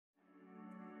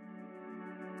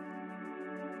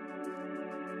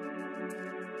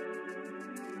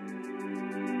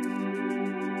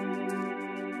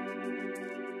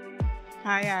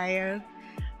Hi, Aya.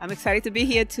 I'm excited to be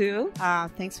here too.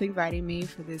 Thanks for inviting me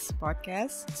for this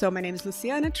podcast. So my name is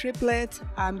Luciana Triplett.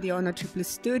 I'm the owner of Triplett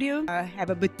Studio. I have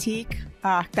a boutique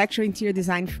architecture interior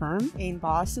design firm in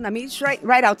Boston. I mean, it's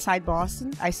right outside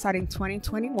Boston. I started in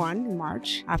 2021 in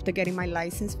March after getting my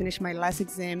license, finished my last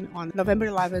exam on November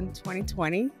 11,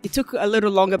 2020. It took a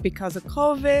little longer because of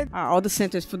COVID. All the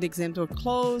centers for the exams were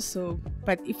closed.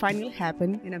 But it finally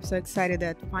happened, and I'm so excited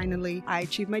that finally I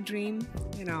achieved my dream.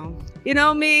 You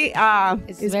know me.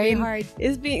 It's very hard.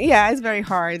 It's very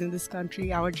hard in this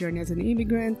country. Our journey as an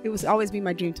immigrant. It was always been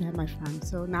my dream to have my firm.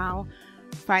 So now,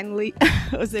 finally,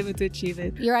 I was able to achieve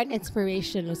it. You're an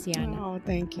inspiration, Luciana. Oh,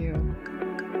 thank you.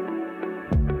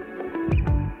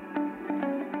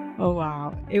 Oh,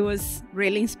 wow. It was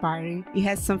really inspiring. It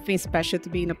has something special to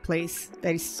be in a place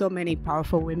that is so many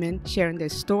powerful women sharing their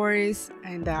stories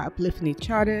and uplifting each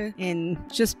other and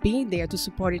just being there to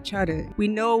support each other. We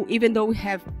know, even though we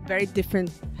have very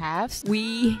different paths,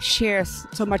 we share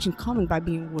so much in common by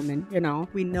being women.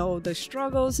 We know the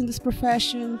struggles in this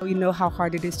profession. We know how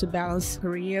hard it is to balance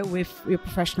career with your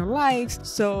professional lives.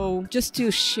 So just to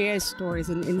share stories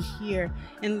and hear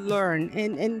and learn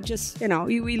and just,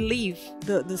 we leave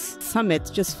this summit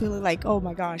just feeling like, oh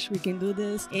my gosh, we can do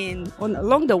this. And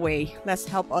along the way, let's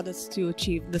help others to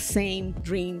achieve the same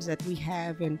dreams that we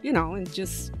have and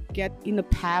just get in the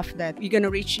path that you're going to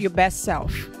reach your best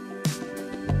self.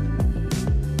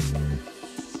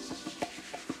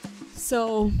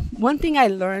 So one thing I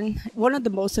learned, one of the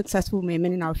most successful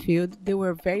women in our field, they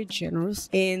were very generous,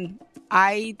 and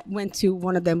I went to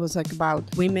one of them was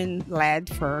about women-led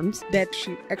firms that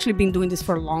actually been doing this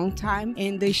for a long time,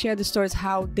 and they share the stories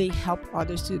how they help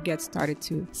others to get started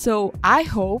too. So I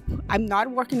hope I'm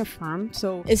not working a firm,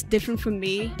 so it's different for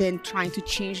me than trying to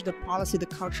change the policy, the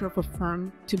culture of a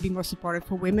firm to be more supportive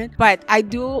for women. But I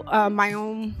do my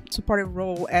own supportive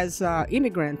role as an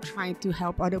immigrant, trying to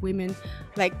help other women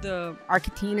like the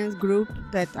Argentinians group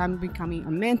that I'm becoming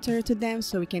a mentor to them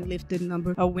so we can lift the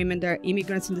number of women that are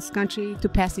immigrants in this country to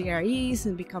pass the AIAs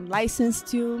and become licensed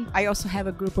too. I also have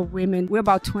a group of women. We're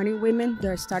about 20 women that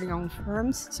are starting our own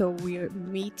firms. So we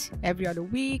meet every other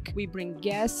week. We bring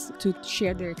guests to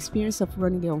share their experience of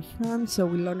running their own firm. So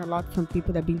we learn a lot from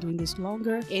people that have been doing this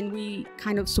longer. And we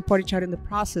kind of support each other in the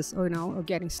process of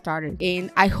getting started.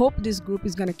 And I hope this group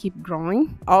is going to keep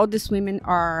growing. All these women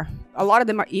a lot of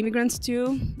them are immigrants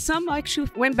too. Some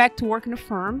actually went back to work in a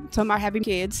firm. Some are having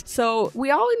kids. So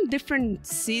we're all in different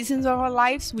seasons of our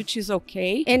lives, which is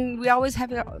okay. And we always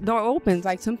have the door open.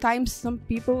 Like sometimes some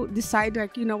people decide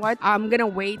like, you know what, I'm going to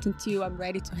wait until I'm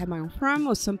ready to have my own firm,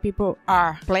 or some people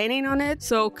are planning on it.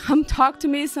 So come talk to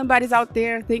me. Somebody's out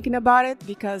there thinking about it,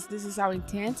 because this is our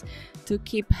intent to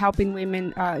keep helping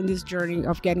women in this journey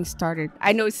of getting started.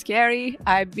 I know it's scary.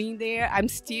 I've been there. I'm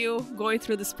still going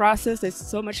through this process. There's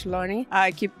so much learning.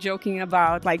 I keep joking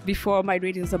about like before my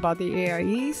readings about the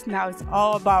AIAs. Now it's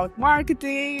all about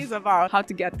marketing. It's about how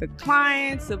to get the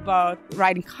clients, about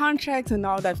writing contracts and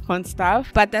all that fun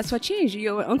stuff. But that's what changed.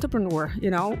 You're an entrepreneur,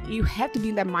 you have to be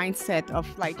in that mindset of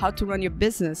like how to run your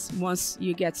business once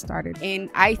you get started. And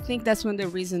I think that's one of the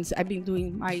reasons I've been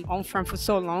doing my own firm for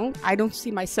so long. I don't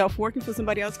see myself working for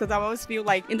somebody else because I always feel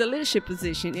like in the leadership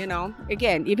position,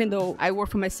 Again, even though I work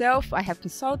for myself, I have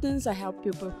consultants, I help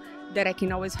people that I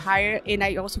can always hire, and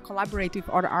I also collaborate with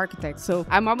other architects. So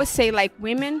I'm always say like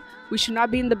women, we should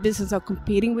not be in the business of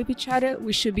competing with each other.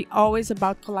 We should be always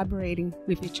about collaborating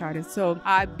with each other. So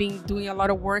I've been doing a lot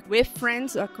of work with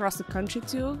friends across the country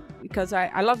too, because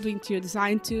I love doing interior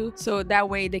design too. So that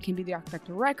way they can be the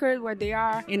architectural record where they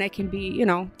are, and I can be,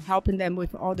 helping them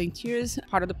with all the interiors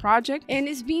part of the project. And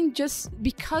it's been just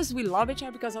because we love each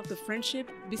other, because of the friendship,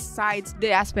 besides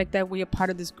the aspect that we are part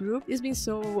of this group, it's been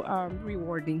so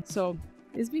rewarding. So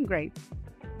it's been great.